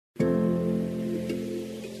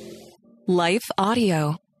Life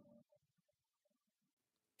Audio.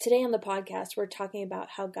 Today on the podcast, we're talking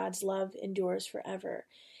about how God's love endures forever.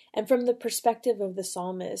 And from the perspective of the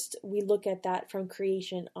psalmist, we look at that from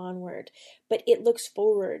creation onward, but it looks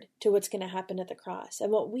forward to what's going to happen at the cross.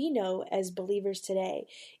 And what we know as believers today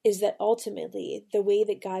is that ultimately the way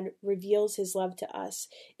that God reveals his love to us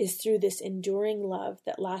is through this enduring love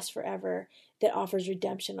that lasts forever, that offers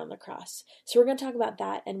redemption on the cross. So we're going to talk about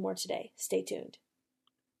that and more today. Stay tuned.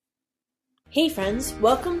 Hey friends,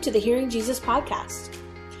 welcome to the Hearing Jesus podcast.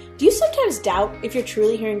 Do you sometimes doubt if you're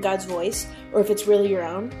truly hearing God's voice or if it's really your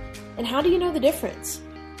own? And how do you know the difference?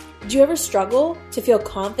 Do you ever struggle to feel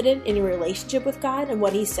confident in your relationship with God and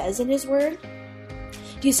what he says in his word?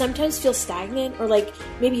 Do you sometimes feel stagnant or like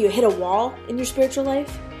maybe you hit a wall in your spiritual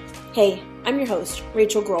life? Hey, I'm your host,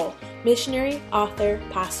 Rachel Grohl, missionary, author,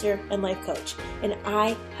 pastor, and life coach, and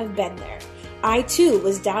I have been there. I too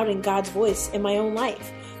was doubting God's voice in my own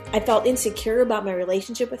life. I felt insecure about my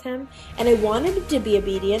relationship with him, and I wanted to be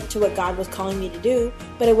obedient to what God was calling me to do,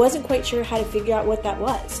 but I wasn't quite sure how to figure out what that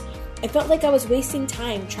was. I felt like I was wasting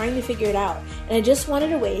time trying to figure it out, and I just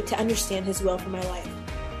wanted a way to understand his will for my life.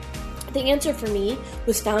 The answer for me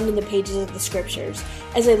was found in the pages of the scriptures,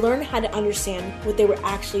 as I learned how to understand what they were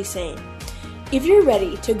actually saying. If you're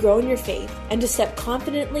ready to grow in your faith and to step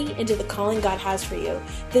confidently into the calling God has for you,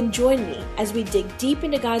 then join me as we dig deep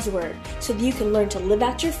into God's Word so that you can learn to live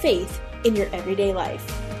out your faith in your everyday life.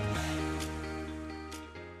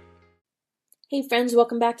 Hey friends,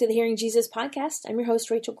 welcome back to the Hearing Jesus podcast. I'm your host,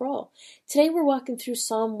 Rachel Grohl. Today we're walking through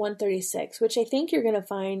Psalm 136, which I think you're going to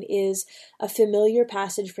find is a familiar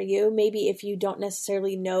passage for you. Maybe if you don't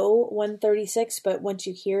necessarily know 136, but once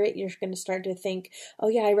you hear it, you're going to start to think, oh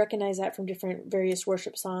yeah, I recognize that from different various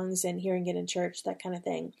worship songs and hearing it in church, that kind of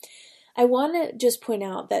thing. I want to just point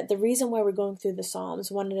out that the reason why we're going through the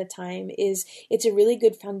Psalms one at a time is it's a really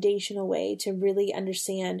good foundational way to really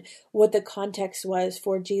understand what the context was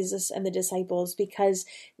for Jesus and the disciples, because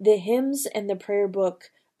the hymns and the prayer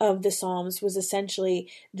book of the Psalms was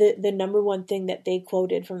essentially the number one thing that they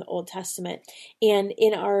quoted from the Old Testament. And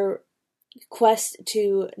in our quest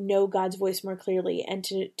to know God's voice more clearly and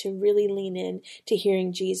to really lean in to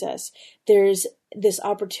hearing Jesus, there's this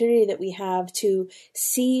opportunity that we have to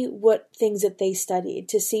see what things that they studied,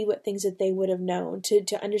 to see what things that they would have known,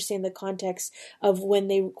 to understand the context of when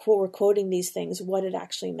they were quoting these things, what it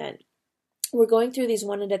actually meant. We're going through these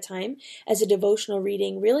one at a time as a devotional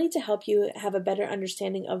reading, really to help you have a better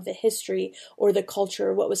understanding of the history or the culture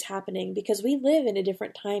or what was happening, because we live in a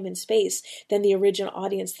different time and space than the original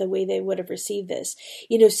audience, the way they would have received this.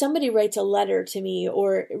 You know, somebody writes a letter to me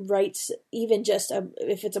or writes even just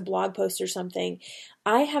if it's a blog post or something,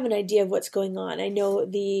 I have an idea of what's going on. I know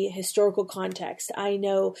the historical context. I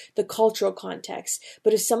know the cultural context.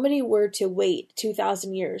 But if somebody were to wait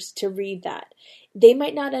 2,000 years to read that, they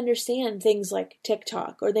might not understand things like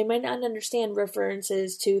TikTok, or they might not understand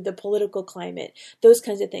references to the political climate, those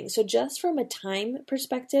kinds of things. So just from a time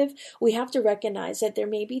perspective, we have to recognize that there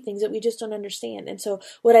may be things that we just don't understand. And so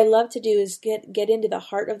what I love to do is get into the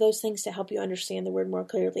heart of those things to help you understand the word more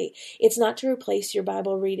clearly. It's not to replace your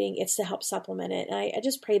Bible reading, it's to help supplement it. And I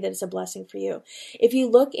just pray that it's a blessing for you. If you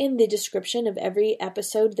look in the description of every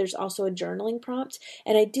episode, there's also a journaling prompt.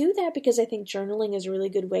 And I do that because I think journaling is a really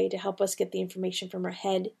good way to help us get the information from our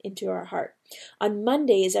head into our heart. On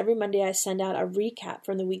Mondays, every Monday, I send out a recap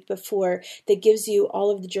from the week before that gives you all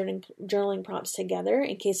of the journaling prompts together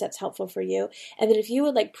in case that's helpful for you. And then if you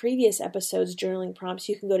would like previous episodes journaling prompts,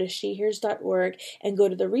 you can go to shehears.org and go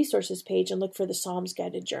to the resources page and look for the Psalms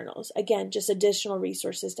guided journals. Again, just additional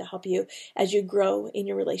resources to help you as you grow in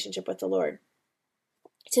your relationship with the Lord.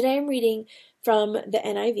 Today I'm reading from the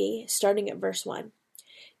NIV, starting at verse 1.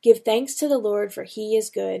 Give thanks to the Lord, for he is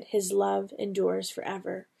good. His love endures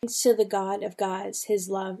forever. Thanks to the God of gods. His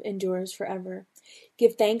love endures forever.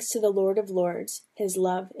 Give thanks to the Lord of lords. His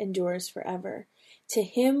love endures forever. To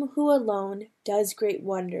him who alone does great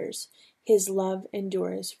wonders. His love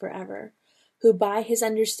endures forever. Who by his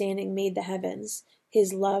understanding made the heavens.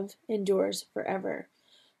 His love endures forever.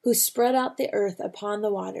 Who spread out the earth upon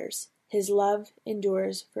the waters. His love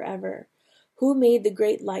endures forever. Who made the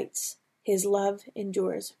great lights. His love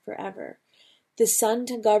endures forever. The sun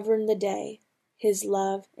to govern the day. His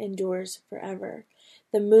love endures forever.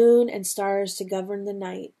 The moon and stars to govern the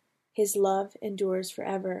night. His love endures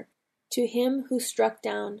forever. To him who struck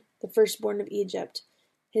down the firstborn of Egypt.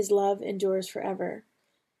 His love endures forever.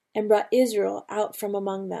 And brought Israel out from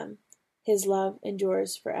among them. His love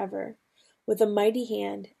endures forever. With a mighty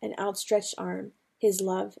hand and outstretched arm. His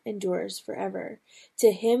love endures forever.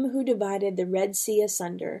 To him who divided the Red Sea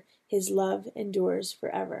asunder. His love endures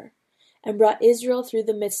forever. and brought Israel through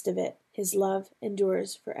the midst of it. His love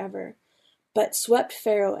endures forever. But swept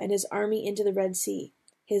Pharaoh and his army into the Red Sea.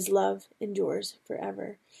 His love endures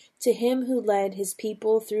forever. To him who led his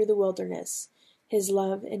people through the wilderness, his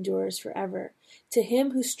love endures forever. To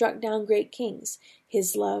him who struck down great kings,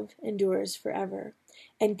 his love endures forever.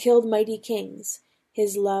 And killed mighty kings,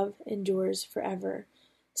 his love endures forever.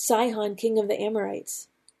 Sihon, king of the Amorites,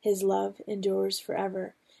 his love endures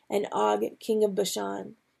forever. And Og, king of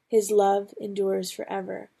Bashan, his love endures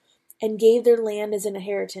forever. And gave their land as an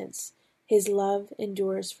inheritance, his love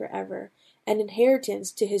endures forever. An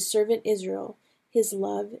inheritance to his servant Israel, his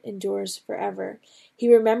love endures forever.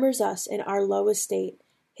 He remembers us in our low estate,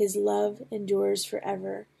 his love endures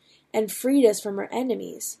forever. And freed us from our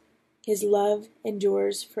enemies, his love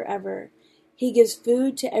endures forever. He gives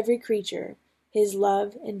food to every creature, his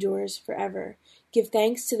love endures forever. Give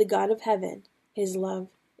thanks to the God of heaven, his love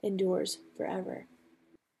endures forever.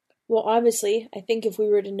 Well, obviously, I think if we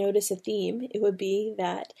were to notice a theme, it would be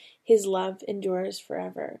that his love endures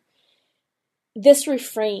forever. This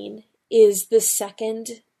refrain is the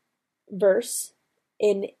second verse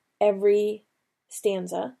in every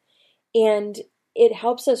stanza, and it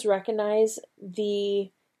helps us recognize the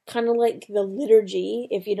kind of like the liturgy.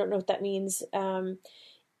 If you don't know what that means,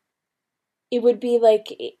 it would be like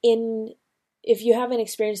if you haven't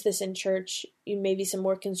experienced this in church, maybe some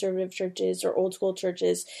more conservative churches or old school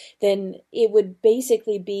churches, then it would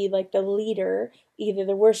basically be like the leader, either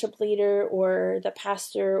the worship leader or the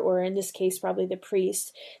pastor, or in this case, probably the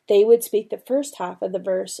priest. They would speak the first half of the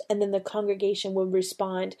verse, and then the congregation would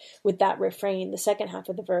respond with that refrain, the second half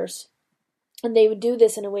of the verse. And they would do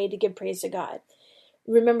this in a way to give praise to God.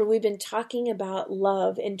 Remember, we've been talking about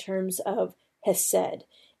love in terms of hesed.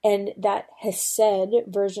 And that hesed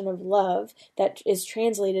version of love that is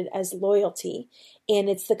translated as loyalty. And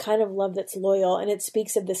it's the kind of love that's loyal. And it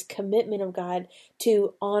speaks of this commitment of God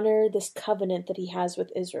to honor this covenant that he has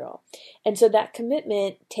with Israel. And so that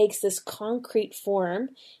commitment takes this concrete form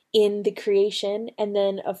in the creation, and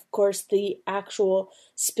then, of course, the actual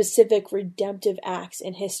specific redemptive acts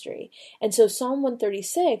in history. And so Psalm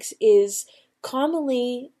 136 is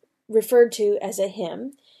commonly referred to as a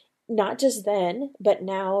hymn. Not just then, but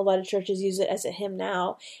now. A lot of churches use it as a hymn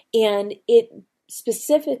now. And it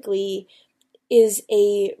specifically is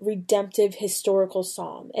a redemptive historical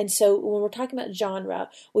psalm. And so when we're talking about genre,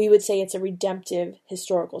 we would say it's a redemptive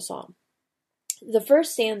historical psalm. The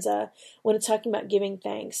first stanza, when it's talking about giving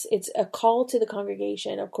thanks, it's a call to the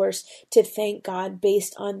congregation, of course, to thank God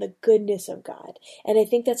based on the goodness of God. And I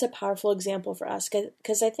think that's a powerful example for us,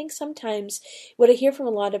 because I think sometimes what I hear from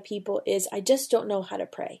a lot of people is, I just don't know how to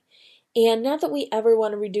pray. And not that we ever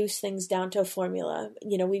want to reduce things down to a formula.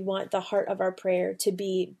 We want the heart of our prayer to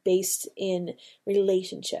be based in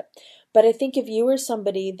relationship. But I think if you are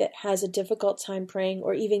somebody that has a difficult time praying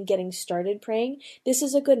or even getting started praying, this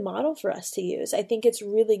is a good model for us to use. I think it's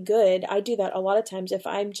really good. I do that a lot of times. If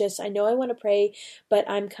I know I want to pray, but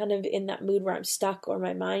I'm kind of in that mood where I'm stuck or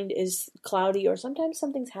my mind is cloudy or sometimes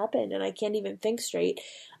something's happened and I can't even think straight,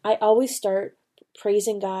 I always start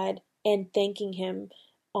praising God and thanking him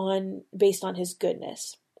based on his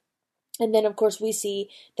goodness. And then, of course, we see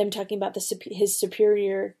them talking about his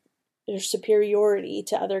superiority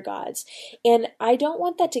to other gods. And I don't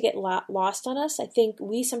want that to get lost on us. I think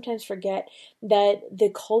we sometimes forget that the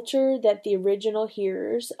culture that the original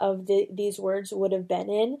hearers of these words would have been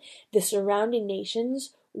in, the surrounding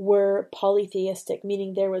nations were polytheistic,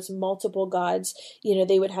 meaning there was multiple gods.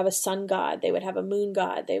 They would have a sun god, they would have a moon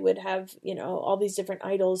god, they would have, all these different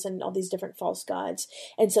idols and all these different false gods.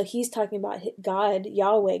 And so he's talking about God,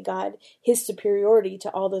 Yahweh, God, his superiority to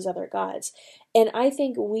all those other gods. And I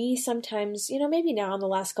think we sometimes, maybe now in the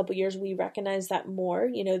last couple of years, we recognize that more.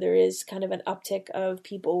 There is kind of an uptick of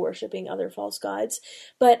people worshiping other false gods.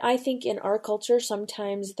 But I think in our culture,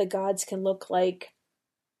 sometimes the gods can look like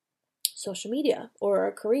social media or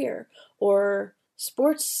a career or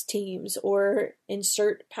sports teams or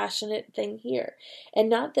insert passionate thing here. And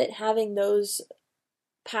not that having those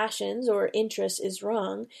passions or interests is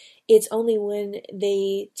wrong. It's only when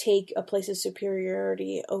they take a place of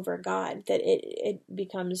superiority over God that it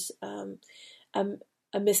becomes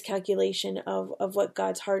a miscalculation of what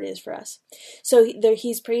God's heart is for us. So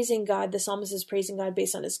he's praising God. The psalmist is praising God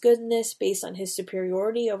based on his goodness, based on his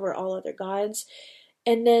superiority over all other gods.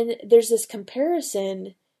 And then there's this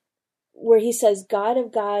comparison where he says, God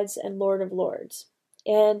of gods and Lord of lords.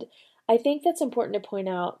 And I think that's important to point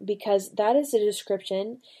out, because that is a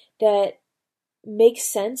description that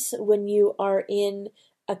makes sense when you are in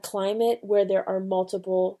a climate where there are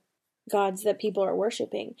multiple gods that people are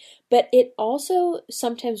worshiping. But it also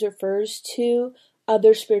sometimes refers to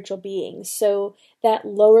other spiritual beings. So that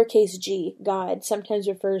lowercase g, God, sometimes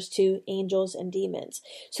refers to angels and demons.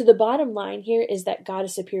 So the bottom line here is that God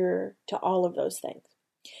is superior to all of those things.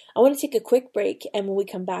 I want to take a quick break, and when we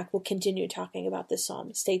come back, we'll continue talking about this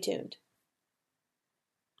psalm. Stay tuned.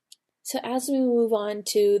 So as we move on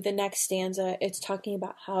to the next stanza, it's talking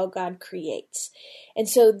about how God creates. And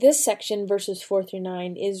so this section, verses 4 through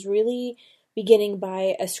 9, is really beginning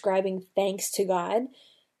by ascribing thanks to God,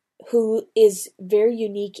 who is very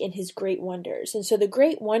unique in his great wonders. And so the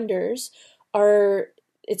great wonders are,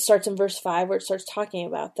 it starts in verse 5 where it starts talking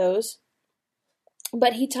about those.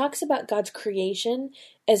 But he talks about God's creation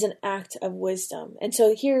as an act of wisdom. And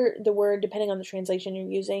so here the word, depending on the translation you're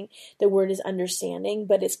using, the word is understanding,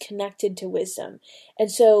 but it's connected to wisdom. And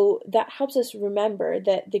so that helps us remember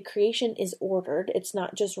that the creation is ordered. It's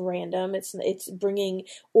not just random. It's bringing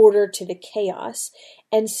order to the chaos.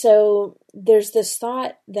 And so there's this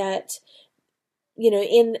thought that,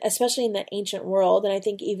 especially in the ancient world, and I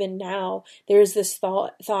think even now, there is this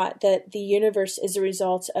thought that the universe is a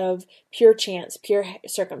result of pure chance, pure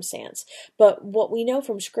circumstance. But what we know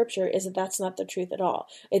from Scripture is that that's not the truth at all.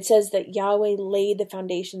 It says that Yahweh laid the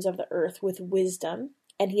foundations of the earth with wisdom,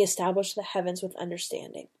 and he established the heavens with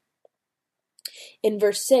understanding. In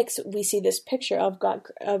verse 6, we see this picture of God,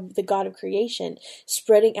 of the God of creation,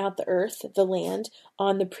 spreading out the earth, the land,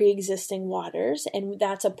 on the pre-existing waters. And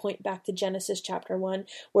that's a point back to Genesis chapter 1,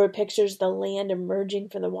 where it pictures the land emerging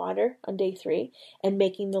from the water on day 3 and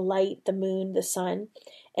making the light, the moon, the sun.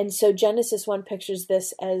 And so Genesis 1 pictures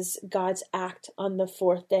this as God's act on the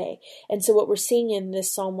 4th day. And so what we're seeing in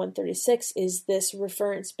this Psalm 136 is this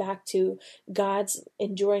reference back to God's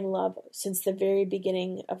enduring love since the very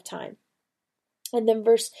beginning of time. And then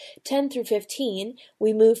verse 10 through 15,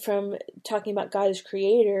 we move from talking about God as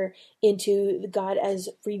creator into God as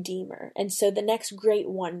redeemer. And so the next great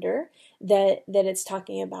wonder that it's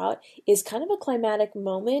talking about is kind of a climatic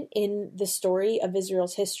moment in the story of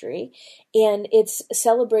Israel's history. And it's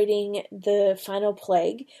celebrating the final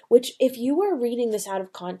plague, which if you were reading this out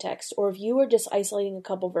of context, or if you were just isolating a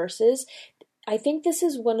couple verses, I think this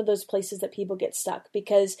is one of those places that people get stuck,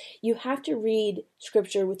 because you have to read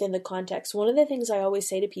Scripture within the context. One of the things I always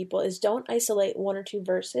say to people is don't isolate 1 or 2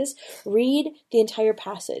 verses. Read the entire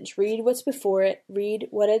passage. Read what's before it. Read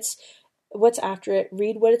what's after it.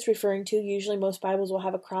 Read what it's referring to. Usually most Bibles will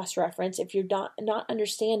have a cross-reference. If you're not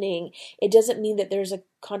understanding, it doesn't mean that there's a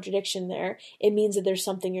contradiction there. It means that there's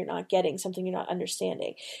something you're not getting, something you're not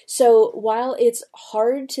understanding. So while it's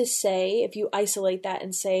hard to say, if you isolate that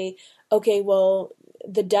and say, okay, well,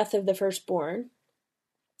 the death of the firstborn,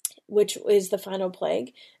 which is the final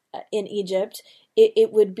plague in Egypt,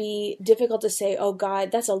 it would be difficult to say, oh,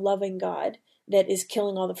 God, that's a loving God that is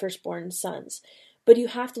killing all the firstborn sons. But you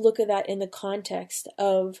have to look at that in the context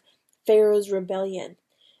of Pharaoh's rebellion.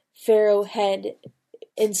 Pharaoh had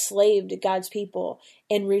enslaved God's people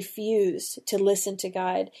and refused to listen to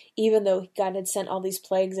God, even though God had sent all these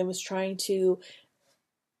plagues and was trying to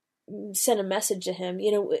send a message to him.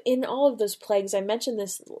 In all of those plagues, I mentioned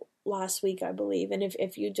this last week, I believe, and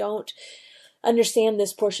if you don't understand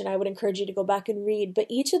this portion, I would encourage you to go back and read. But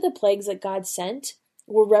each of the plagues that God sent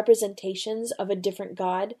were representations of a different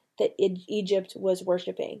God that Egypt was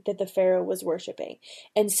worshiping, that the Pharaoh was worshiping.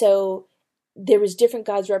 And so there was different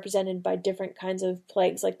gods represented by different kinds of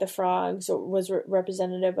plagues, like the frogs was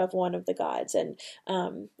representative of one of the gods. And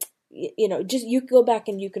just you go back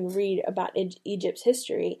and you can read about Egypt's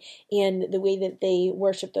history and the way that they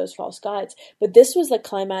worship those false gods. But this was the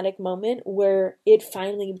climatic moment where it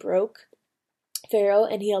finally broke Pharaoh,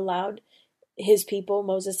 and he allowed his people,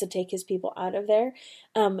 Moses, to take his people out of there.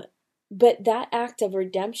 But that act of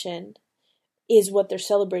redemption is what they're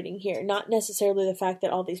celebrating here, not necessarily the fact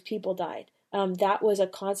that all these people died. That was a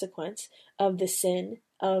consequence of the sin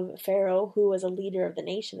of Pharaoh, who was a leader of the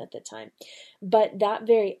nation at the time. But that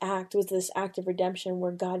very act was this act of redemption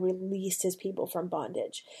where God released his people from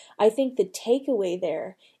bondage. I think the takeaway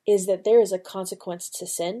there is that there is a consequence to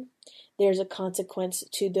sin. There's a consequence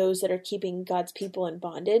to those that are keeping God's people in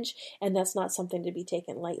bondage, and that's not something to be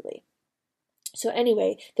taken lightly. So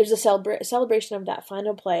anyway, there's a celebration of that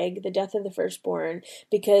final plague, the death of the firstborn,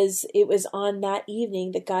 because it was on that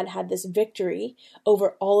evening that God had this victory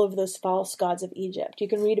over all of those false gods of Egypt. You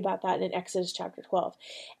can read about that in Exodus chapter 12.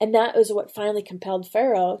 And that was what finally compelled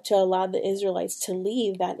Pharaoh to allow the Israelites to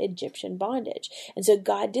leave that Egyptian bondage. And so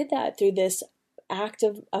God did that through this act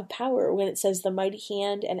of power. When it says the mighty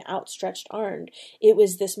hand and outstretched arm, it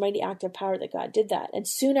was this mighty act of power that God did that. And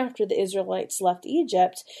soon after the Israelites left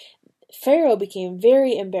Egypt, Pharaoh became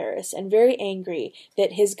very embarrassed and very angry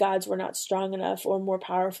that his gods were not strong enough or more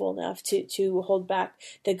powerful enough to hold back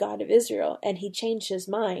the God of Israel. And he changed his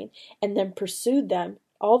mind and then pursued them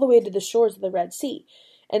all the way to the shores of the Red Sea.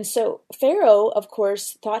 And so Pharaoh, of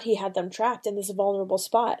course, thought he had them trapped in this vulnerable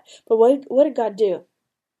spot. But what did God do?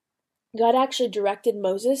 God actually directed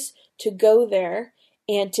Moses to go there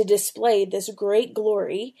and to display this great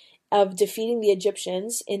glory of defeating the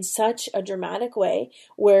Egyptians in such a dramatic way,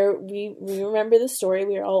 where we remember the story,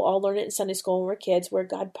 we all learned it in Sunday school when we were kids, where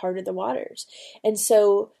God parted the waters. And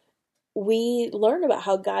so we learn about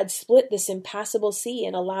how God split this impassable sea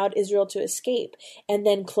and allowed Israel to escape, and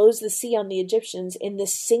then closed the sea on the Egyptians in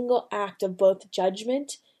this single act of both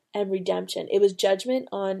judgment and redemption. It was judgment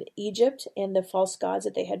on Egypt and the false gods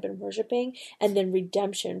that they had been worshiping, and then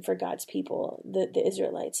redemption for God's people, the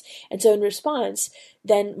Israelites. And so in response,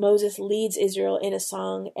 then Moses leads Israel in a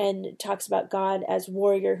song and talks about God as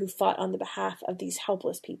warrior who fought on the behalf of these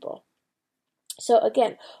helpless people. So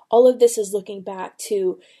again, all of this is looking back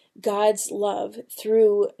to God's love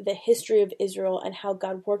through the history of Israel and how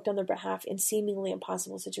God worked on their behalf in seemingly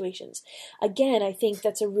impossible situations. Again, I think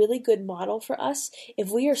that's a really good model for us if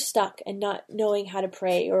we are stuck and not knowing how to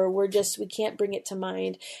pray, or we can't bring it to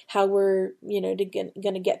mind how we're, going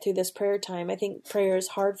to get through this prayer time. I think prayer is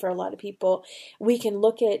hard for a lot of people. We can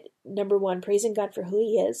look at, number one, praising God for who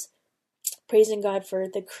He is, praising God for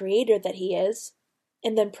the creator that He is,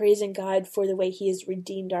 and then praising God for the way He has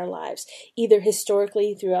redeemed our lives, either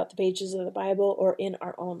historically throughout the pages of the Bible or in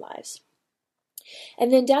our own lives.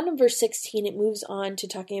 And then down in verse 16, it moves on to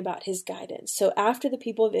talking about His guidance. So after the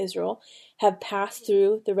people of Israel have passed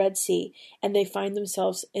through the Red Sea and they find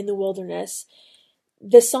themselves in the wilderness,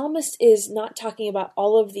 the psalmist is not talking about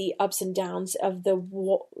all of the ups and downs of the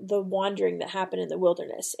wandering that happened in the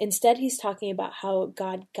wilderness. Instead, he's talking about how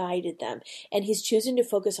God guided them, and he's choosing to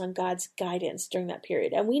focus on God's guidance during that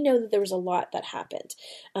period. And we know that there was a lot that happened,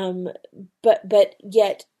 but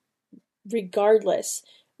yet, regardless,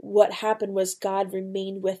 what happened was God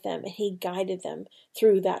remained with them, and He guided them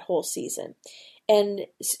through that whole season. And,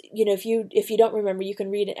 if you don't remember, you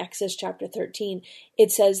can read in Exodus chapter 13,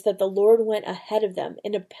 it says that the Lord went ahead of them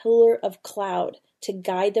in a pillar of cloud to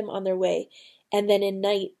guide them on their way. And then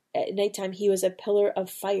at nighttime, He was a pillar of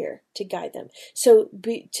fire to guide them. So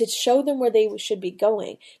to show them where they should be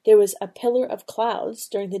going, there was a pillar of clouds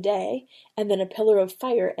during the day and then a pillar of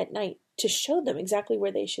fire at night to show them exactly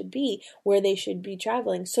where they should be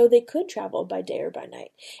traveling, so they could travel by day or by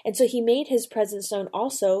night. And so He made His presence known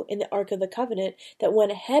also in the Ark of the Covenant that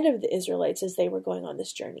went ahead of the Israelites as they were going on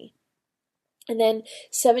this journey. And then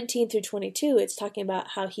 17 through 22, it's talking about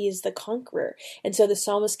how He is the conqueror. And so the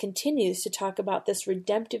psalmist continues to talk about this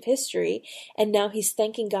redemptive history. And now he's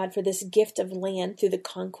thanking God for this gift of land through the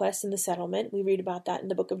conquest and the settlement. We read about that in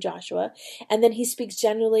the book of Joshua. And then he speaks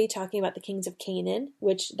generally talking about the kings of Canaan,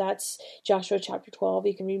 which that's Joshua chapter 12.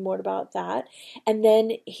 You can read more about that. And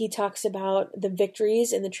then he talks about the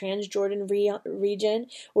victories in the Transjordan region,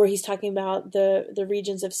 where he's talking about the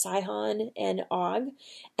regions of Sihon and Og.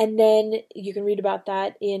 And then you can read about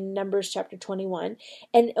that in Numbers chapter 21.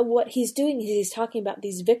 And what he's doing is he's talking about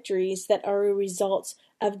these victories that are a result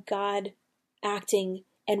of God acting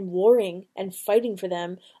and warring and fighting for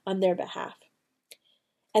them on their behalf.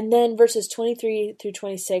 And then verses 23 through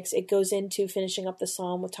 26, it goes into finishing up the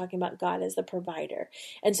psalm with talking about God as the provider.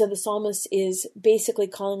 And so the psalmist is basically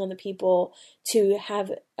calling on the people to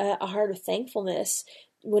have a heart of thankfulness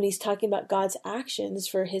when he's talking about God's actions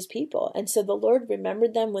for His people. And so the Lord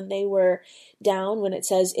remembered them when they were down, when it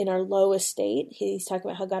says in our low estate, He's talking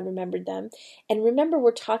about how God remembered them. And remember,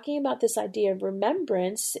 we're talking about this idea of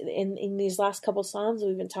remembrance in these last couple Psalms.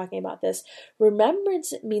 We've been talking about this.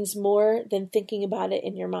 Remembrance means more than thinking about it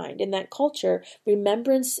in your mind. In that culture,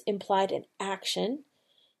 remembrance implied an action.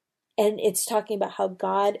 And it's talking about how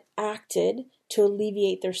God acted to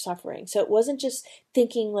alleviate their suffering. So it wasn't just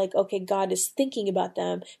thinking like, okay, God is thinking about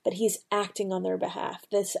them, but He's acting on their behalf.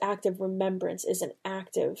 This act of remembrance is an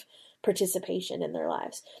active participation in their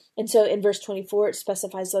lives. And so in verse 24, it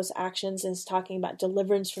specifies those actions and is talking about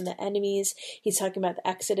deliverance from the enemies. He's talking about the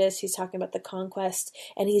Exodus. He's talking about the conquest.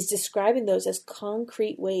 And he's describing those as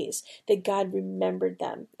concrete ways that God remembered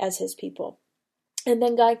them as His people. And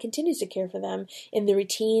then God continues to care for them in the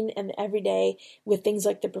routine and the everyday with things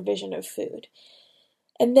like the provision of food.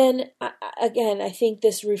 And then, again, I think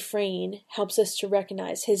this refrain helps us to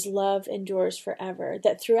recognize His love endures forever,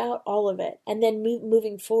 that throughout all of it, and then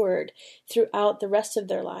moving forward throughout the rest of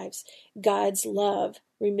their lives, God's love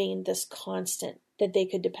remained this constant that they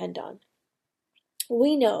could depend on.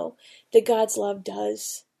 We know that God's love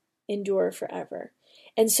does endure forever.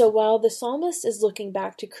 And so while the psalmist is looking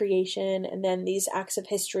back to creation and then these acts of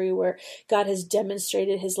history where God has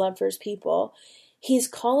demonstrated his love for his people, he's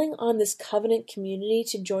calling on this covenant community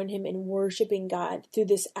to join him in worshiping God through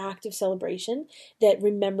this act of celebration that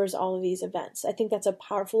remembers all of these events. I think that's a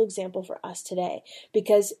powerful example for us today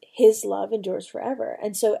because his love endures forever.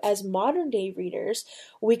 And so as modern day readers,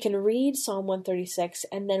 we can read Psalm 136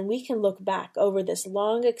 and then we can look back over this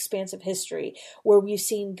long expanse of history where we've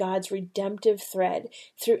seen God's redemptive thread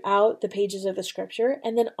throughout the pages of the scripture,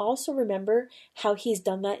 and then also remember how he's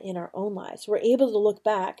done that in our own lives. We're able to look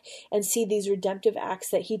back and see these redemptive acts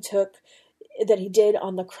that he did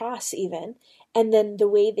on the cross even, and then the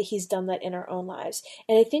way that he's done that in our own lives.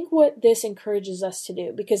 And I think what this encourages us to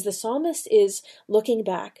do, because the psalmist is looking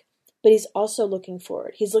back, but he's also looking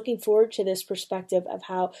forward. He's looking forward to this perspective of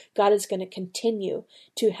how God is going to continue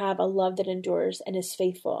to have a love that endures and is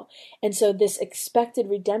faithful. And so this expected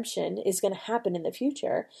redemption is going to happen in the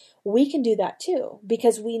future. We can do that too,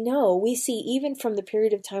 because we see even from the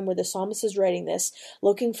period of time where the psalmist is writing this,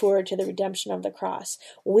 looking forward to the redemption of the cross,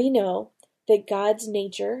 we know that God's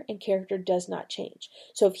nature and character does not change.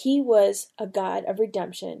 So if he was a God of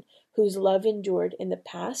redemption whose love endured in the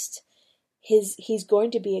past, he's going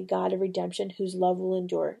to be a God of redemption whose love will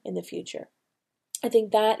endure in the future. I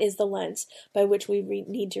think that is the lens by which we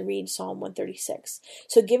need to read Psalm 136.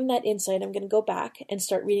 So given that insight, I'm going to go back and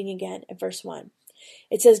start reading again at verse 1.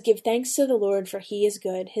 It says, "Give thanks to the Lord, for he is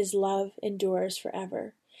good. His love endures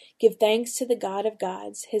forever. Give thanks to the God of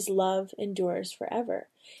gods. His love endures forever.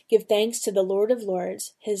 Give thanks to the Lord of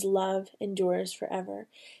lords. His love endures forever.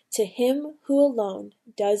 To him who alone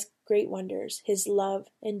does great wonders, his love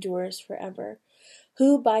endures forever.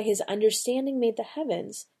 Who by his understanding made the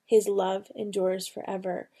heavens, his love endures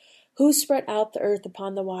forever. Who spread out the earth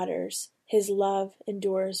upon the waters, his love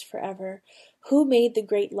endures forever. Who made the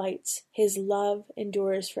great lights, his love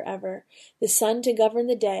endures forever. The sun to govern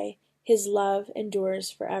the day, his love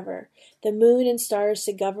endures forever. The moon and stars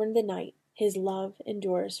to govern the night, his love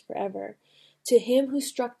endures forever. To him who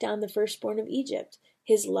struck down the firstborn of Egypt,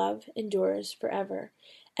 his love endures forever,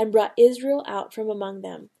 and brought Israel out from among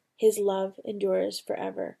them, his love endures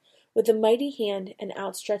forever. With a mighty hand and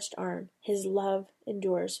outstretched arm, his love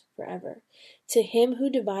endures forever. To him who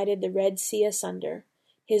divided the Red Sea asunder,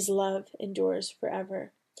 his love endures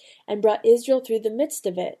forever, and brought Israel through the midst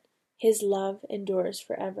of it, his love endures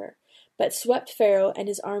forever. But swept Pharaoh and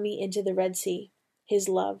his army into the Red Sea, his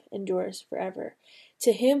love endures forever.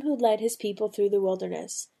 To him who led his people through the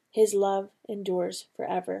wilderness, his love endures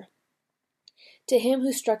forever. To him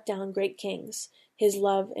who struck down great kings, his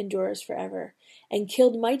love endures forever, and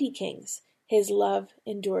killed mighty kings, his love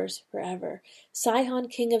endures forever. Sihon,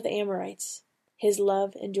 king of the Amorites, his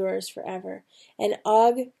love endures forever, and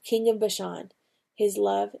Og, king of Bashan, his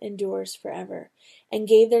love endures forever, and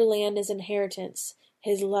gave their land as inheritance,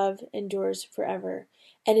 his love endures forever,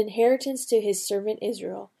 an inheritance to his servant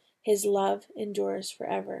Israel, his love endures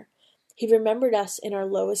forever. He remembered us in our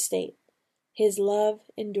low estate, his love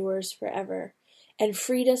endures forever, and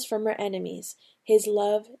freed us from our enemies, his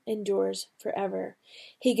love endures forever.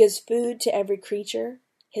 He gives food to every creature,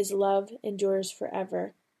 his love endures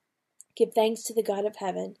forever. Give thanks to the God of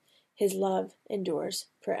heaven, his love endures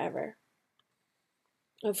forever.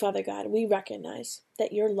 Oh, Father God, we recognize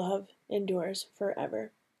that your love endures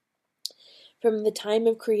forever. From the time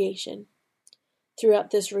of creation,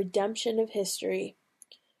 throughout this redemption of history,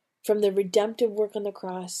 from the redemptive work on the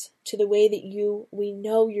cross to the way that we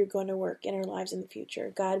know you're going to work in our lives in the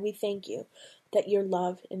future. God, we thank you that your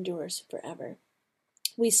love endures forever.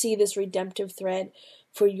 We see this redemptive thread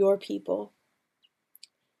for your people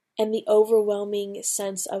and the overwhelming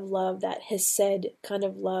sense of love, that hesed kind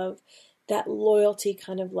of love, that loyalty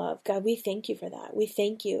kind of love. God, we thank you for that. We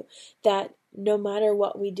thank you that no matter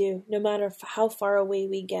what we do, no matter how far away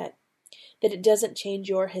we get, that it doesn't change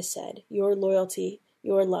your hesed, your loyalty,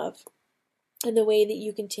 your love, and the way that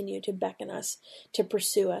you continue to beckon us, to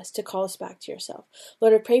pursue us, to call us back to yourself.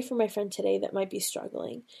 Lord, I pray for my friend today that might be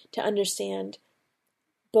struggling to understand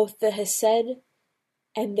both the hesed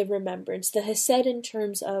and the remembrance. The hesed in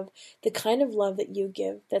terms of the kind of love that you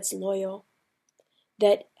give that's loyal,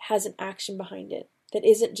 that has an action behind it, that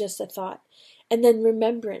isn't just a thought. And then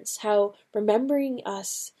remembrance, how remembering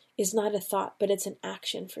us is not a thought, but it's an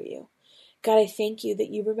action for you. God, I thank you that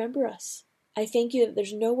you remember us. I thank you that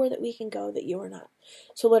there's nowhere that we can go that you are not.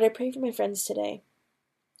 So Lord, I pray for my friends today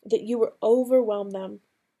that you would overwhelm them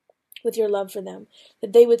with your love for them,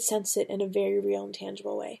 that they would sense it in a very real and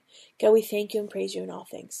tangible way. God, we thank you and praise you in all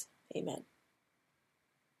things. Amen.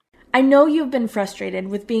 I know you've been frustrated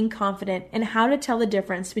with being confident in how to tell the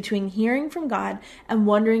difference between hearing from God and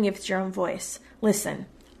wondering if it's your own voice. Listen,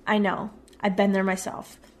 I know. I've been there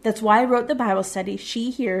myself. That's why I wrote the Bible study, She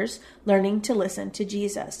Hears, Learning to Listen to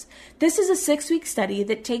Jesus. This is a 6-week study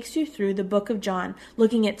that takes you through the book of John,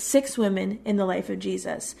 looking at 6 women in the life of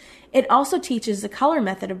Jesus. It also teaches the color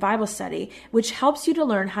method of Bible study, which helps you to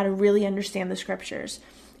learn how to really understand the scriptures.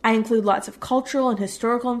 I include lots of cultural and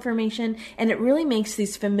historical information, and it really makes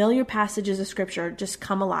these familiar passages of scripture just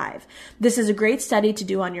come alive. This is a great study to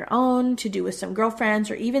do on your own, to do with some girlfriends,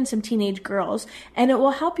 or even some teenage girls, and it will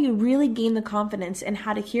help you really gain the confidence in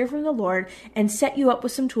how to hear from the Lord and set you up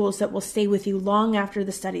with some tools that will stay with you long after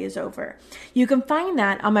the study is over. You can find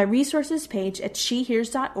that on my resources page at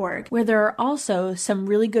shehears.org, where there are also some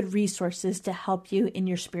really good resources to help you in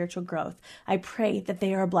your spiritual growth. I pray that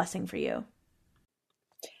they are a blessing for you.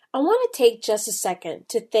 I want to take just a second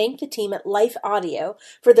to thank the team at Life Audio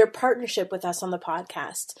for their partnership with us on the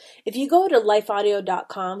podcast. If you go to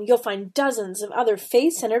lifeaudio.com, you'll find dozens of other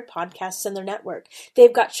faith-centered podcasts in their network.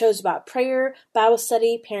 They've got shows about prayer, Bible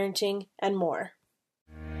study, parenting, and more.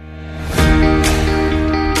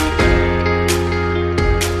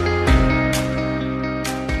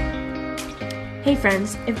 Hey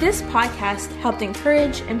friends, if this podcast helped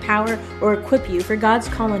encourage, empower, or equip you for God's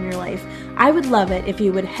call in your life, I would love it if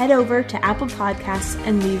you would head over to Apple Podcasts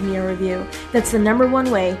and leave me a review. That's the #1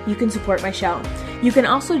 way you can support my show. You can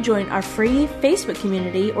also join our free Facebook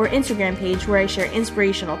community or Instagram page where I share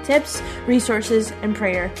inspirational tips, resources, and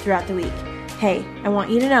prayer throughout the week. Hey, I want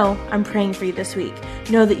you to know I'm praying for you this week.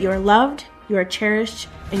 Know that you are loved, you are cherished,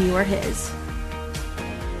 and you are His.